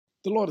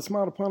The Lord has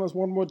smiled upon us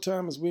one more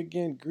time as we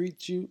again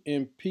greet you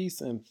in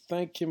peace and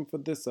thank Him for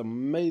this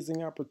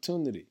amazing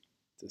opportunity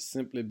to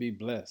simply be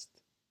blessed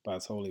by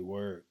His holy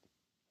word.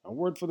 Our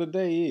word for the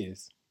day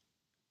is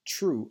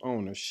true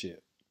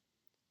ownership.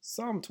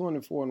 Psalm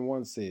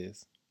 24:1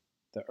 says,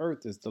 "The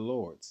earth is the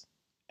Lord's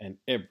and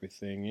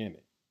everything in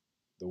it.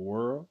 The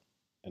world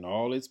and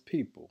all its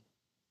people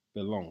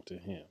belong to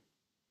Him."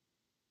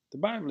 The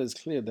Bible is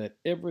clear that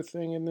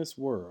everything in this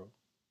world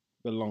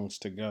belongs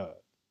to God.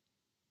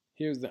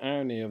 Here's the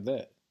irony of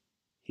that.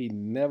 He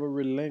never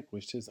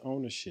relinquished his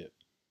ownership.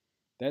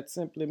 That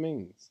simply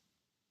means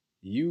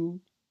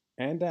you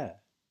and I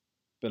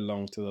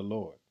belong to the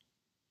Lord.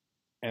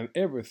 And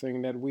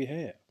everything that we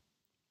have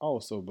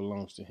also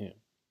belongs to Him.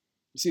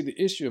 You see, the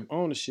issue of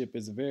ownership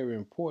is a very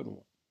important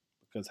one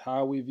because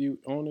how we view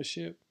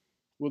ownership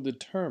will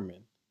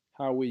determine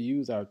how we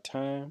use our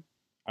time,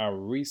 our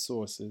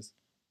resources,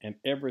 and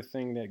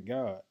everything that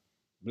God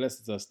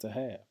blesses us to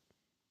have.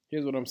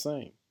 Here's what I'm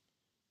saying.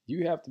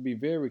 You have to be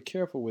very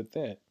careful with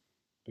that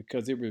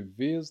because it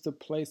reveals the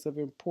place of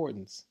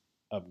importance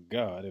of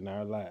God in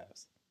our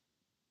lives.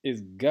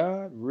 Is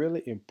God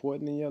really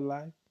important in your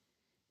life?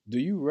 Do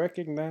you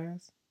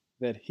recognize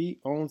that He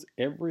owns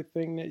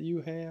everything that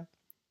you have?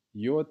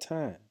 Your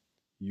time,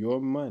 your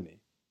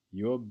money,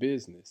 your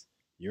business,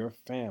 your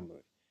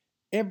family,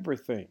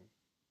 everything.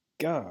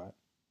 God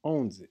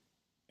owns it.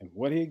 And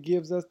what He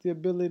gives us the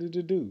ability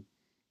to do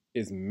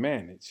is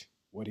manage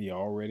what He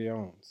already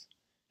owns.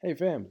 Hey,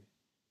 family,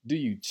 do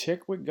you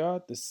check with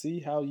God to see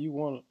how you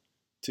want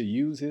to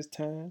use His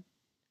time?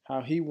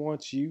 How He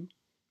wants you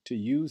to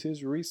use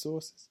His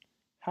resources?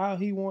 How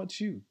He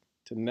wants you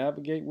to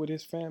navigate with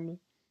His family?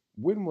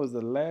 When was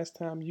the last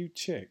time you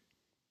checked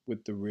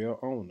with the real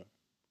owner?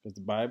 Because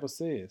the Bible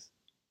says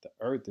the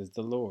earth is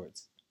the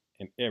Lord's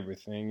and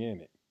everything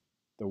in it.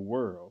 The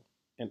world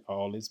and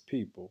all its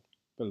people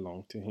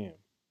belong to Him.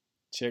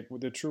 Check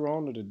with the true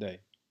owner today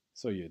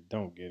so you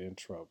don't get in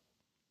trouble.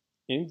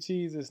 In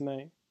Jesus'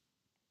 name,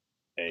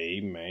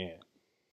 amen.